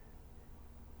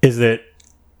 is that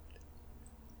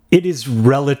it is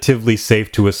relatively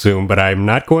safe to assume, but I'm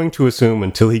not going to assume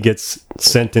until he gets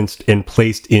sentenced and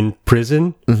placed in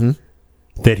prison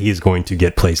that he is going to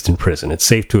get placed in prison. It's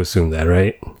safe to assume that,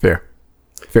 right? Fair.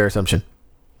 Fair assumption.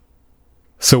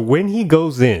 So when he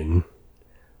goes in,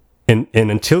 and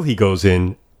until he goes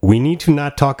in, we need to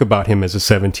not talk about him as a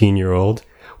 17-year-old.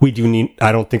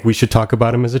 I don't think we should talk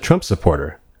about him as a Trump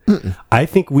supporter. Mm-mm. I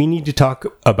think we need to talk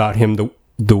about him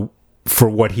for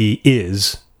what he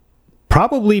is,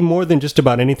 probably more than just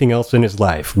about anything else in his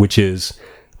life, which is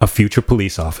a future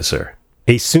police officer,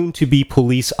 a soon-to-be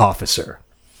police officer.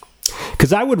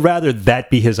 Because I would rather that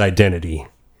be his identity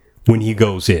when he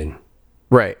goes in.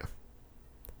 Right.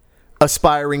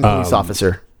 Aspiring police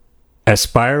officer.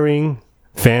 Aspiring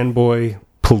fanboy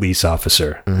police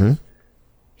officer. Mm-hmm.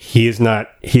 He is not,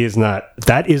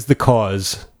 that is the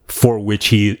cause for which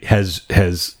he has,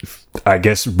 I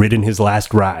guess, ridden his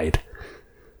last ride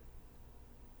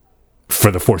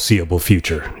for the foreseeable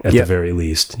future, at the very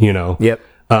least, you know? Yep.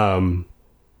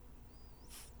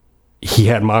 He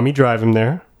had mommy drive him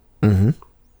there. Mm-hmm.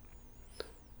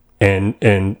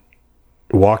 And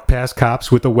walked past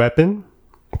cops with a weapon.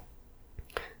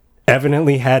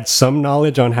 Evidently had some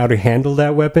knowledge on how to handle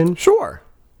that weapon. Sure.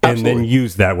 Absolutely. And then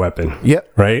use that weapon.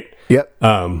 Yep. Right? Yep.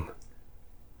 I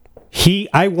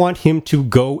want him to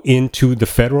go into the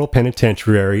federal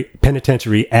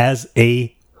penitentiary as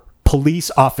a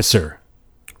police officer.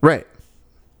 Right.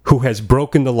 Who has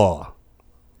broken the law.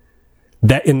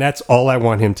 That's all I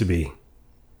want him to be.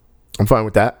 I'm fine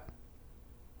with that.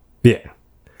 Yeah.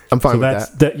 I'm fine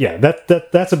with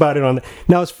that. That's about it on that.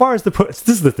 Now, as far as this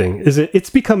is the thing, it's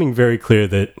becoming very clear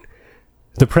that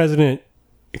the president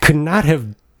could not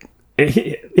have,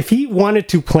 if he wanted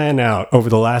to plan out over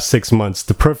the last 6 months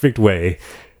the perfect way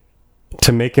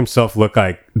to make himself look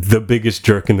like the biggest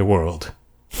jerk in the world,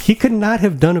 he could not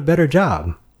have done a better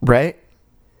job. Right.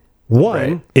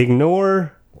 One,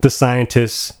 ignore the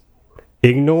scientists,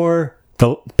 ignore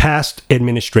the past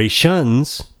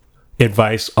administration's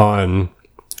advice on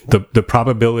the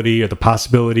probability or the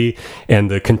possibility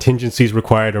and the contingencies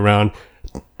required around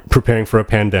preparing for a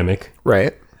pandemic.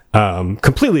 Right.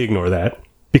 Completely ignore that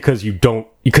because you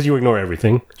ignore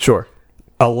everything. Sure.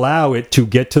 Allow it to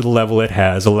get to the level it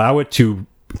has. Allow it to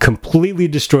completely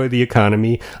destroy the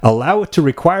economy. Allow it to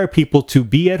require people to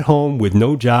be at home with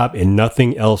no job and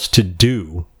nothing else to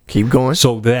do. Keep going.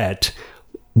 So that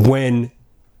when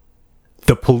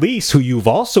the police, who you've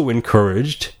also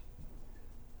encouraged,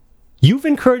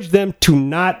 them to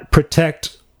not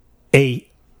protect a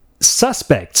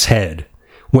suspect's head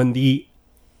when the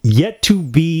yet to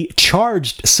be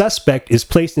charged suspect is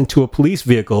placed into a police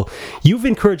vehicle. You've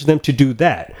encouraged them to do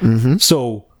that. Mm-hmm.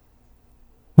 So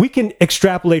we can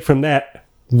extrapolate from that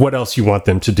what else you want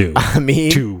them to do. I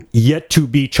mean, to yet to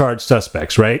be charged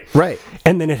suspects, right? Right.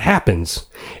 And then it happens.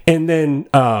 And then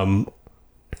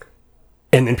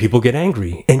people get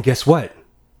angry. And guess what?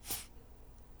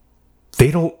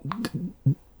 They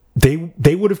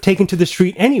would have taken to the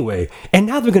street anyway. And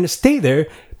now they're going to stay there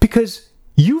because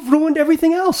you've ruined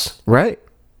everything else. Right.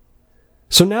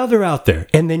 So now they're out there.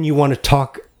 And then you want to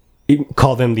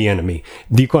call them the enemy.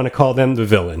 You want to call them the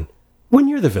villain when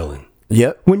you're the villain.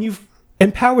 Yep. When you've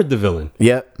empowered the villain.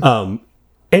 Yep. And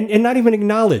not even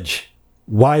acknowledge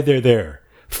why they're there.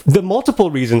 The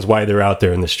multiple reasons why they're out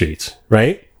there in the streets,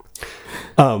 right?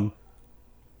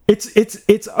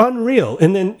 It's unreal.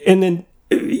 And then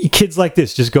kids like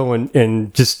this just go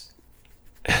and just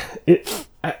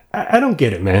I don't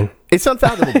get it, man. It's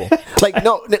unfathomable. Like,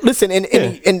 no, listen,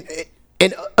 and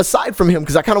aside from him,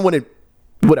 because I kind of wanted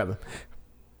whatever.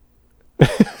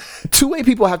 Two-way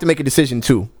people have to make a decision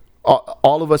too.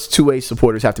 All of us two-way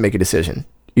supporters have to make a decision.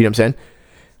 You know what I'm saying?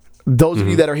 Those of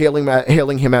you that are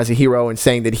hailing him as a hero and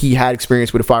saying that he had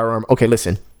experience with a firearm. Okay,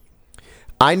 listen.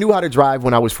 I knew how to drive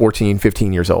when I was 14,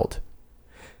 15 years old.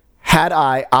 Had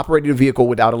I operated a vehicle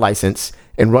without a license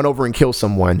and run over and kill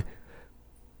someone,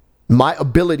 my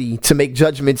ability to make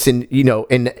judgments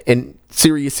in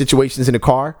serious situations in a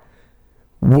car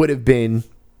would have been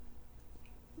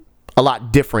a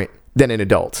lot different than an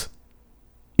adult.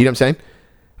 You know what I'm saying?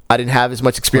 I didn't have as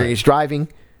much experience driving.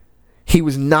 He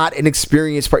was not an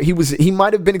experienced person. He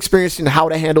might have been experienced in how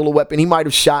to handle a weapon. He might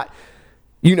have shot,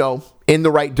 in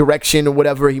the right direction or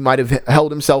whatever. He might have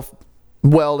held himself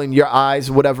well in your eyes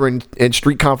or whatever in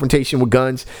street confrontation with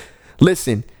guns.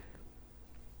 Listen,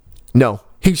 no,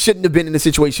 he shouldn't have been in the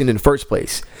situation in the first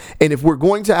place. And if we're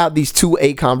going to have these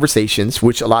 2A conversations,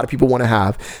 which a lot of people want to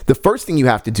have, the first thing you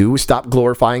have to do is stop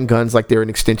glorifying guns like they're an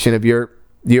extension of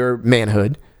your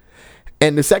manhood.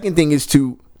 And the second thing is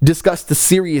to discuss the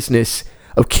seriousness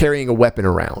of carrying a weapon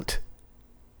around.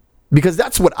 Because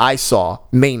that's what I saw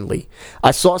mainly.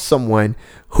 I saw someone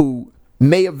who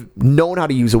may have known how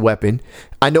to use a weapon.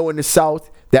 I know in the South,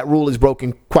 that rule is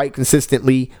broken quite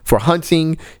consistently for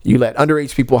hunting. You let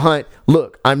underage people hunt.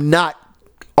 Look, I'm not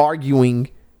arguing,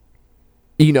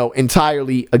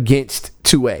 entirely against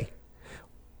 2A.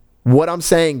 What I'm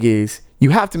saying is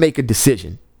you have to make a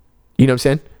decision. You know what I'm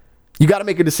saying? You got to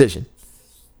make a decision.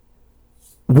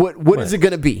 What right. is it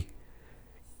going to be?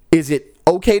 Is it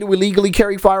okay to illegally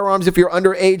carry firearms if you're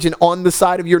underage and on the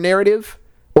side of your narrative?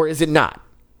 Or is it not?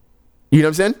 You know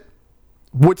what I'm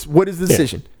saying? What is the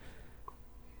decision?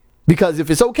 Because if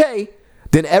it's okay,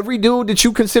 then every dude that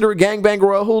you consider a gangbanger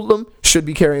or a hoodlum should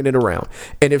be carrying it around.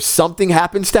 And if something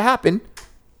happens to happen,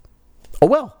 oh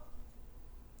well.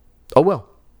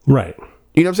 Right.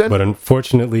 You know what I'm saying? But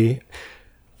fortunately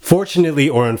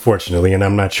or unfortunately, and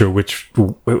I'm not sure which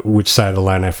side of the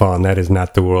line I fall on, that is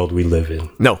not the world we live in.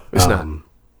 No, it's not.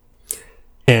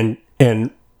 And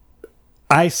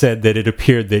I said that it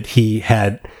appeared that he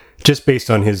had, just based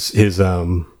on his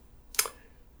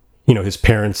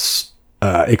parents'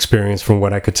 experience, from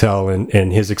what I could tell,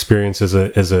 and his experience as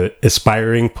a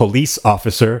aspiring police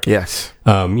officer. Yes.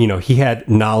 He had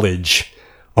knowledge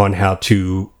on how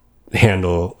to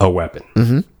handle a weapon.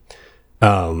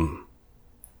 Mm-hmm.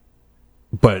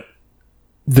 But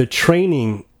the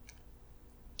training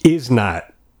is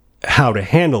not how to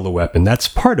handle a weapon. That's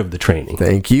part of the training.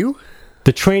 Thank you.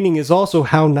 The training is also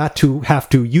how not to have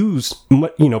to use,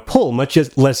 pull, much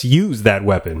less use that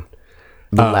weapon.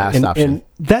 The last option.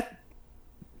 And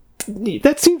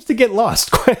that seems to get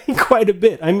lost quite a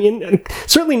bit. I mean,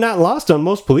 certainly not lost on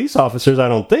most police officers, I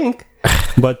don't think.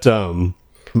 But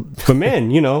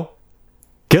man,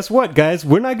 guess what, guys?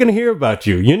 We're not going to hear about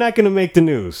you. You're not going to make the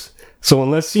news. So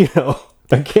unless,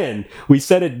 again, we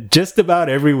said it just about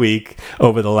every week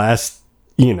over the last,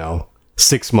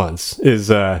 6 months is,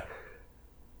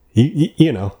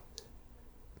 you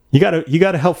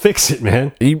gotta help fix it,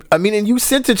 man. And you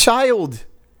sent a child.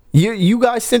 You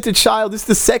guys sent a child. This is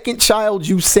the second child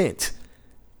you sent.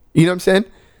 You know what I'm saying?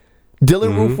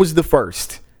 Dylan Roof was the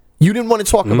first. You didn't want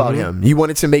to talk about him. You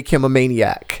wanted to make him a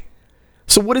maniac.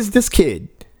 So what is this kid?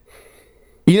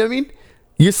 You know what I mean?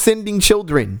 You're sending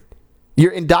children.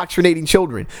 You're indoctrinating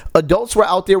children. Adults were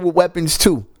out there with weapons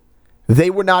too. They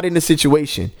were not in the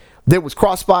situation. There was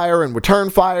crossfire and return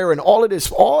fire and all this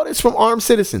from armed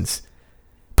citizens.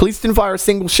 Police didn't fire a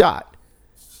single shot.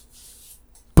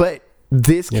 But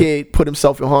this kid put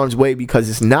himself in harm's way because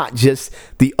it's not just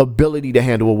the ability to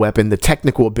handle a weapon, the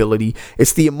technical ability.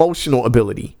 It's the emotional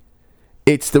ability.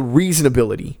 It's the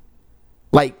reasonability.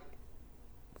 Like,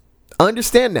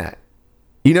 understand that.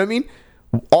 You know what I mean?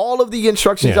 All of the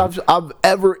instructions I've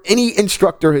ever, any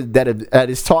instructor that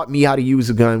has taught me how to use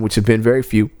a gun, which have been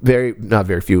not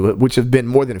very few, which have been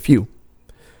more than a few,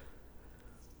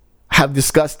 have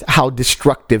discussed how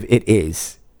destructive it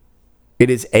is. It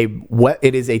is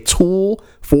a tool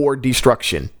for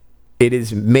destruction. It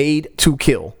is made to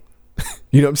kill.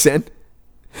 You know what I'm saying?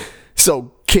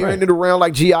 So carrying it around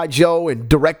like G.I. Joe and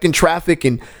directing traffic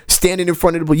and standing in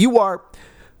front of the, you are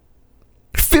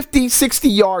 50, 60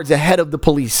 yards ahead of the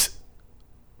police.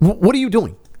 What are you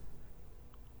doing?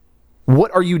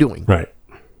 What are you doing? Right.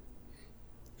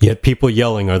 Yet people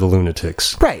yelling are the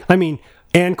lunatics. Right. I mean,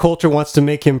 Ann Coulter wants to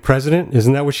make him president.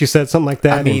 Isn't that what she said? Something like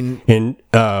that. I mean, and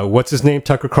what's his name?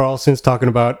 Tucker Carlson's talking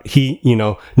about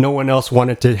no one else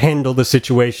wanted to handle the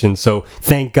situation. So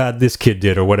thank God this kid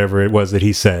did, or whatever it was that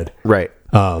he said. Right.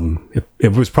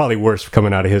 It was probably worse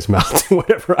coming out of his mouth than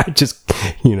whatever I just,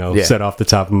 said off the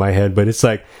top of my head. But it's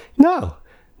like, no.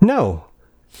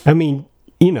 I mean,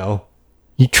 you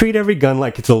treat every gun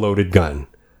like it's a loaded gun.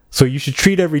 So you should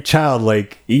treat every child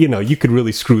like, you could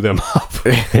really screw them up.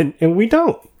 And we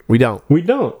don't. We don't.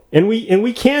 And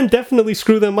we can definitely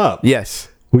screw them up. Yes.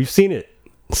 We've seen it.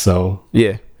 So.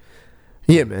 Yeah.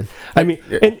 Yeah, man. I mean,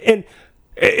 and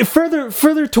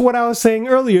further to what I was saying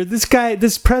earlier, this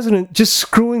president just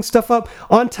screwing stuff up.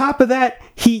 On top of that,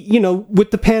 he,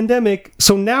 with the pandemic,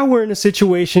 so now we're in a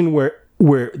situation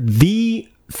where the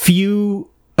few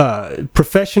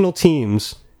professional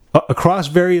teams across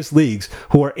various leagues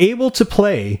who are able to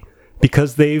play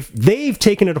because they've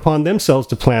taken it upon themselves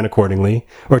to plan accordingly,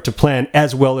 or to plan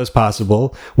as well as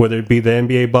possible, whether it be the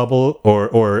NBA bubble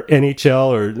or NHL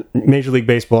or Major League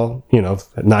Baseball,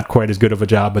 not quite as good of a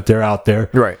job, but they're out there.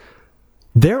 Right.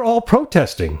 They're all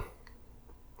protesting.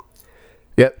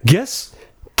 Yep. Guess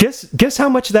how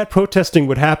much that protesting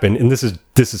would happen, and this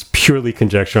is purely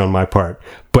conjecture on my part,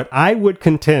 but I would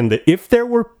contend that if there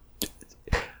were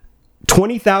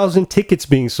 20,000 tickets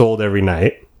being sold every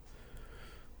night,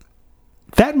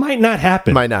 that might not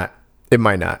happen. Might not. It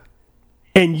might not.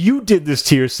 And you did this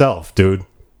to yourself, dude.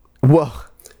 Well,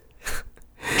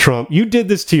 Trump, you did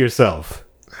this to yourself.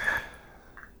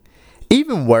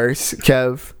 Even worse,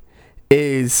 Kev,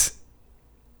 is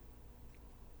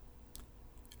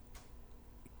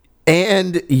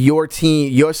and your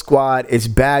team, your squad is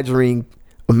badgering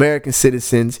American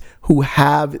citizens who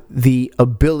have the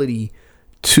ability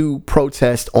to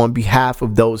protest on behalf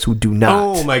of those who do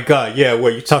not. Oh my God! Yeah,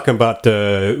 what you talking about?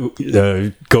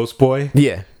 The Ghost Boy?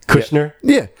 Yeah, Kushner?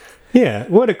 Yeah. Yeah,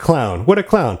 what a clown! What a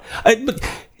clown!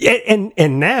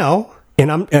 And now,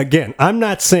 and I'm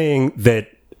not saying that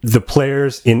the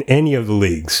players in any of the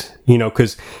leagues,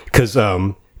 because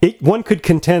one could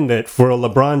contend that for a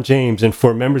LeBron James and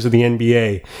for members of the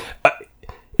NBA,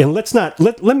 and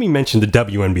let me mention the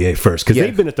WNBA first, because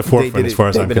they've been at the forefront as far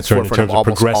as I'm concerned in terms of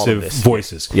progressive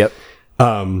voices. Yep.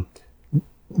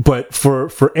 But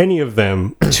for any of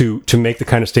them to make the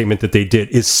kind of statement that they did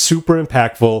is super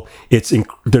impactful.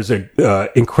 There's a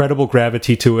incredible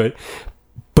gravity to it,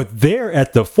 but they're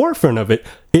at the forefront of it.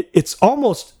 It's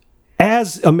almost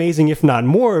as amazing, if not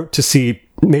more, to see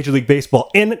Major League Baseball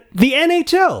and the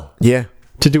NHL,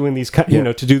 to doing these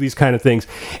to do these kind of things,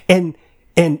 and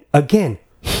again,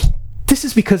 this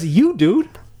is because of you, dude.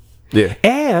 Yeah,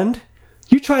 and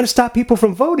you're trying to stop people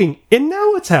from voting, and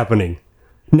now what's happening?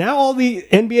 Now all the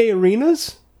NBA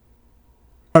arenas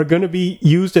are going to be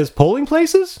used as polling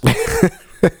places?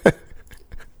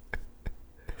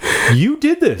 You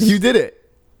did this. You did it.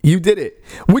 You did it.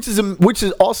 Which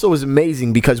is also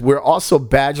amazing, because we're also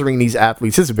badgering these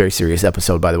athletes. This is a very serious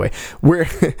episode, by the way. We're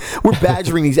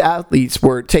badgering these athletes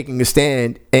for taking a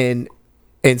stand and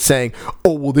saying,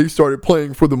 "Oh, well, they started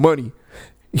playing for the money."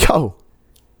 Yo,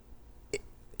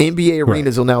 NBA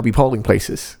arenas will now be polling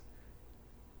places.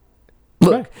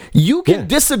 Look, you can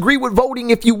disagree with voting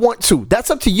if you want to.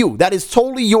 That's up to you. That is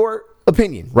totally your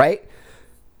opinion, right?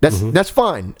 That's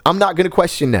fine. I'm not going to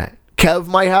question that. Kev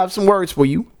might have some words for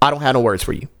you. I don't have no words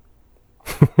for you.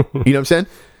 You know what I'm saying?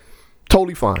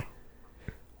 Totally fine.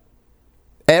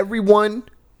 Everyone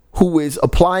who is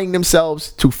applying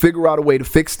themselves to figure out a way to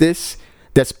fix this,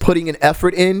 that's putting an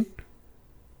effort in,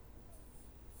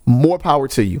 more power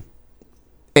to you.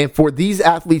 And for these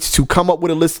athletes to come up with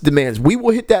a list of demands, we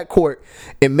will hit that court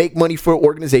and make money for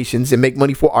organizations and make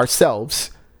money for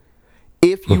ourselves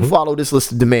if you follow this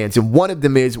list of demands. And one of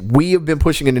them is, we have been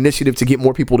pushing an initiative to get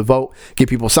more people to vote, get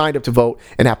people signed up to vote,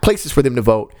 and have places for them to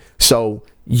vote. So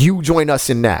you join us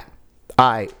in that. All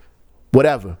right,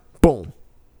 whatever. Boom.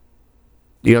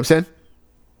 You know what I'm saying?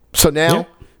 So now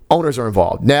owners are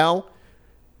involved. Now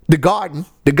the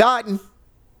Garden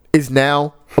is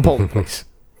now a polling place.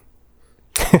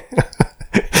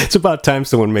 It's about time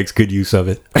someone makes good use of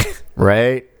it.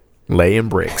 Right? Laying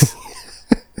bricks.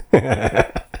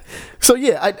 So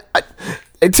yeah,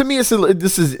 to me,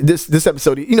 this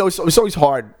episode, it's always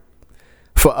hard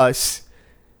for us,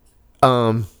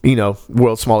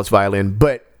 world's smallest violin,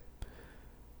 but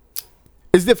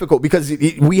it's difficult because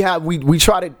we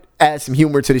try to add some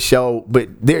humor to the show, but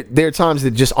there are times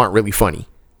that just aren't really funny.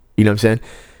 You know what I'm saying?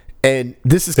 And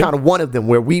this is kind of one of them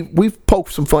where we've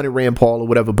poked some fun at Rand Paul or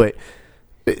whatever, but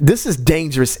this is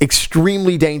dangerous,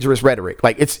 extremely dangerous rhetoric.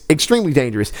 Like, it's extremely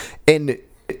dangerous. And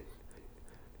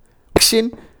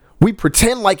we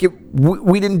pretend like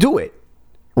we didn't do it,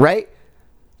 right?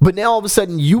 But now all of a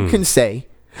sudden you can say,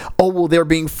 "Oh, well, they're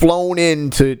being flown in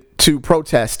to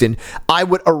protest, and I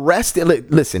would arrest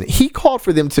it." Listen, he called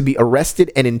for them to be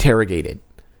arrested and interrogated.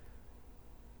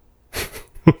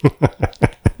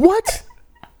 What?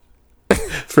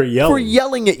 For yelling. For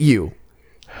yelling at you.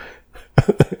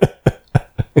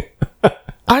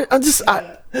 I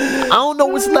don't know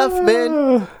what's left,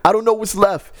 man. I don't know what's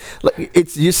left. Like,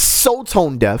 it's just so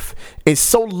tone deaf. It's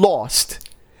so lost.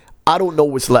 I don't know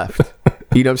what's left.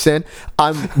 You know what I'm saying?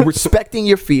 I'm respecting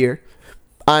your fear.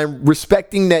 I'm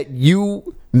respecting that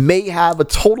you may have a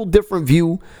total different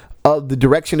view of the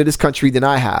direction of this country than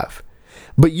I have.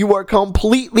 But you are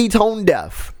completely tone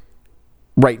deaf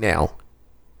right now.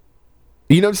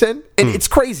 You know what I'm saying? And it's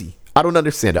crazy. I don't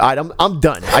understand it. I'm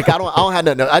done. Like, I don't have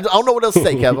nothing. I don't know what else to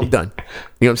say, Kev. I'm done.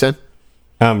 You know what I'm saying?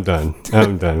 I'm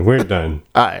done. We're done.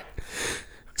 All right.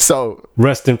 So,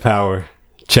 rest in power,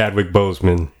 Chadwick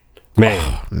Boseman.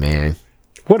 Man.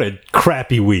 What a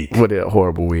crappy week. What a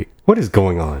horrible week. What is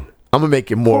going on? I'm going to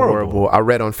make it more horrible. I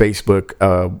read on Facebook,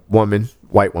 a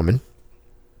white woman,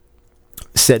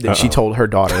 said that she told her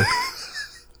daughter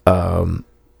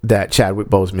that Chadwick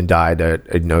Boseman died.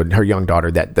 Her young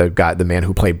daughter, that the man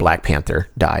who played Black Panther,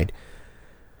 died.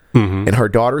 Mm-hmm. And her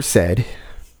daughter said,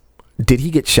 "Did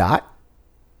he get shot?"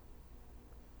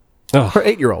 Oh. Her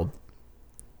 8-year-old.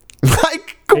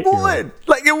 Like, come on.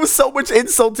 Like, it was so much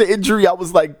insult to injury. I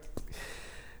was like,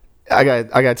 I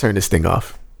got to turn this thing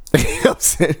off. You know what I'm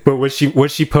saying? But was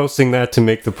she posting that to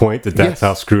make the point that that's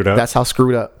how screwed up? That's how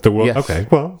screwed up the world. Yes. Okay,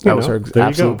 well, that was her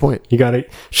absolute point. You got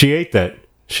it. She ate that.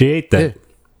 Yeah.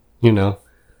 You know.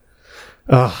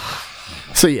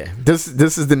 So yeah, this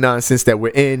is the nonsense that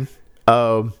we're in.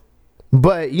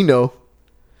 But you know,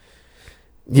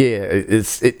 yeah,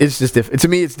 it's just to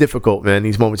me it's difficult, man.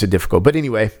 These moments are difficult. But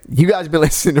anyway, you guys have been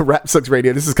listening to Rap Sucks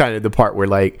Radio. This is kind of the part where,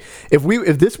 like, if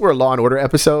this were a Law and Order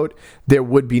episode, there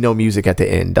would be no music at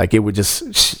the end. Like, it would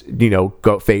just, you know,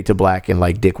 go fade to black, and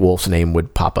like Dick Wolf's name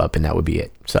would pop up, and that would be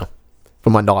it. So for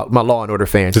my Law and Order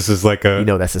fans, this is like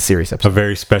that's a serious episode, a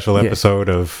very special episode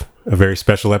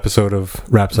of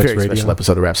Rap Sucks Radio. Very special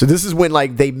episode of Rap. So this is when,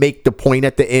 like, they make the point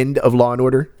at the end of Law and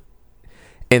Order,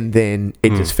 and then it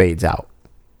just fades out.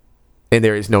 And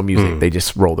there is no music. They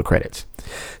just roll the credits.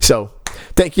 So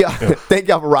thank y'all. Thank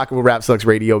y'all for rocking with Rap Sucks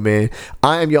Radio, man.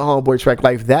 I am your homeboy Track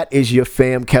Life. That is your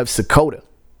fam, Kev Sakota.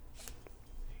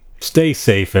 Stay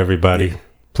safe, everybody.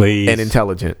 Please. And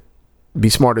intelligent. Be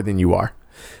smarter than you are.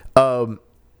 And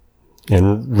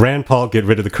Rand Paul, get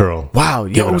rid of the curl. Wow.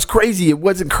 Yo, it was crazy. It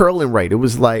wasn't curling right. It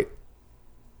was like,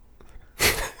 you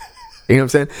know what I'm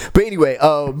saying? But anyway,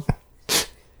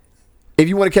 if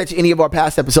you want to catch any of our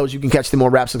past episodes, you can catch them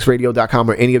on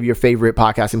rapsucksradio.com or any of your favorite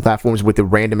podcasting platforms, with the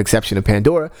random exception of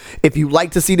Pandora. If you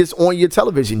like to see this on your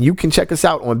television, you can check us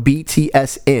out on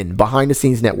BTSN, Behind the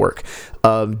Scenes Network.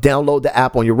 Download the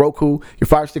app on your Roku, your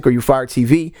Fire Stick, or your Fire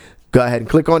TV. Go ahead and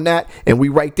click on that, and we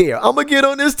right there. I'm going to get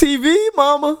on this TV,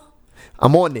 mama.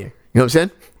 I'm on there. You know what I'm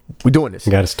saying? We're doing this.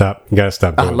 You gotta stop.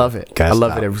 I love it. I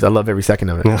love it. I love every second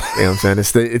of it. You know what I'm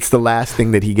saying? It's the last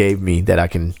thing that he gave me that I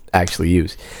can actually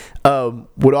use.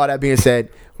 With all that being said,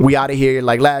 we out of here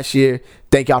like last year.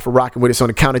 Thank y'all for rocking with us. On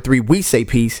the count of three, we say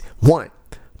peace. 1,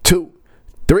 2,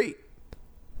 3.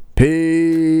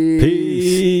 Peace.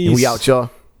 Peace. And we out, y'all.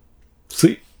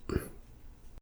 See.